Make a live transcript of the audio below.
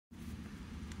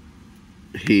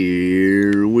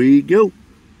Here we go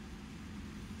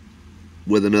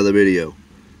with another video.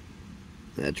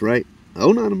 That's right,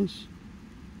 Anonymous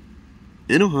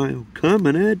in Ohio,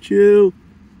 coming at you.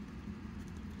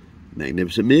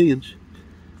 Magnificent Millions.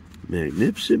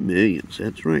 Magnificent Millions.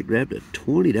 That's right. Grabbed a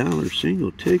 $20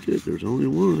 single ticket. There's only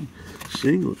one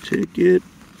single ticket.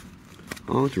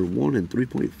 Odds are 1 in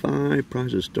 3.5.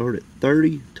 Prizes start at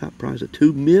 30. Top prize at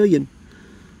 $2 million.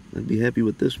 I'd be happy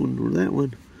with this one or that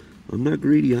one. I'm not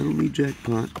greedy. I don't need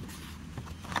jackpot.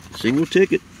 Single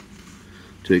ticket.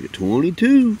 Ticket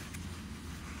 22.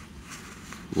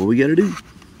 What we got to do?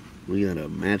 We got to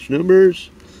match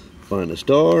numbers, find a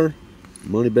star,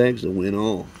 money bags to win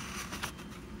all.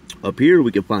 Up here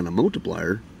we can find a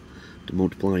multiplier to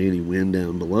multiply any win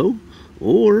down below,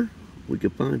 or we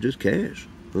can find just cash,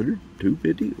 100,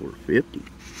 250, or 50.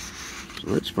 So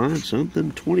let's find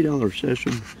something. $20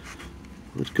 session.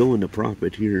 Let's go into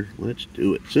profit here. Let's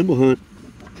do it. Symbol hunt.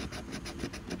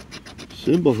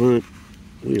 Symbol hunt.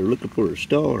 We are looking for a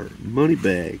star, money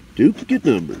bag, duplicate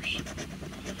numbers.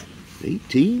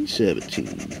 18,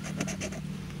 17.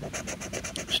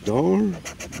 Star,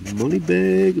 money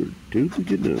bag, or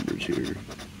duplicate numbers here.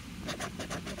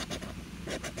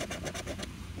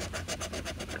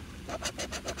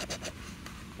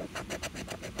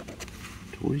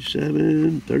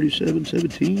 $27, $37,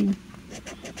 $17.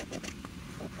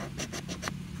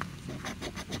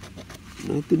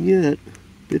 Nothing yet.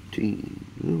 15.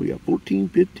 Well, we got 14,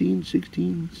 15,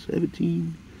 16,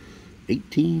 17,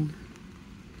 18.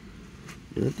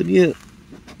 Nothing yet.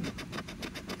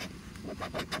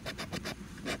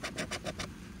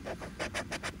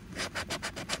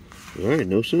 Alright,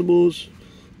 no symbols.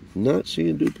 Not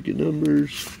seeing duplicate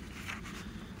numbers.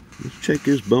 Let's check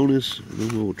this bonus and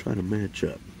then we'll try to match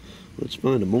up. Let's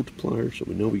find a multiplier so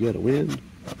we know we got to win.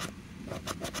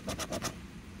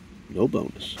 No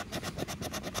bonus.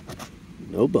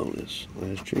 No bonus.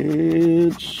 Last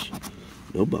chance.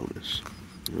 No bonus.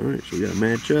 Alright, so we got to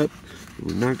match up.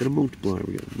 We're not going to multiply.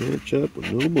 We're going to match up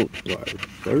with no multiplier.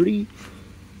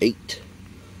 38.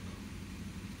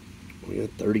 We got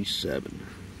 37.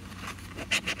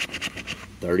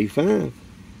 35.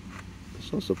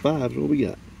 That's also 5. What we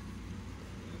got?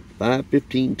 5,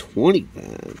 15,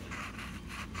 25.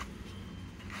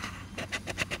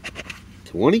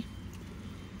 20.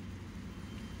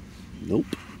 Nope.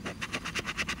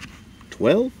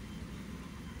 12.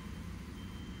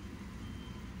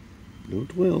 No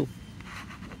 12.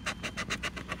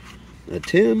 A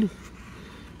 10.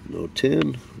 No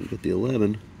 10. We got the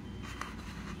 11.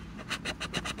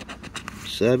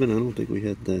 7. I don't think we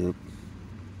had that.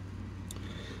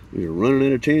 We were running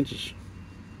out of chances.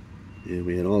 Yeah,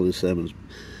 we had all the 7s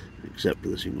except for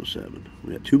the single 7.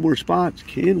 We got 2 more spots.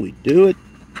 Can we do it?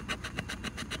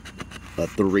 A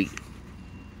 3.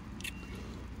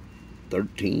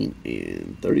 13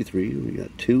 and 33. We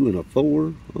got 2 and a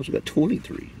 4. Also got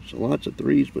 23. So lots of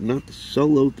 3s, but not the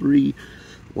solo 3.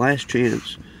 Last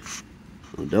chance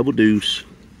on double deuce.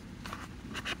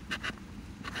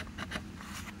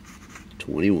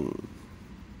 21.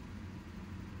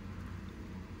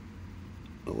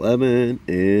 11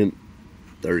 and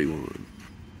 31.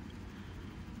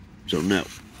 So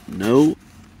no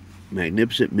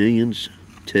Magnificent Millions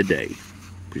today.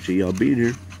 Appreciate y'all being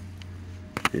here.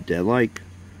 Hit that like,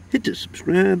 hit the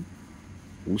subscribe.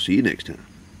 We'll see you next time.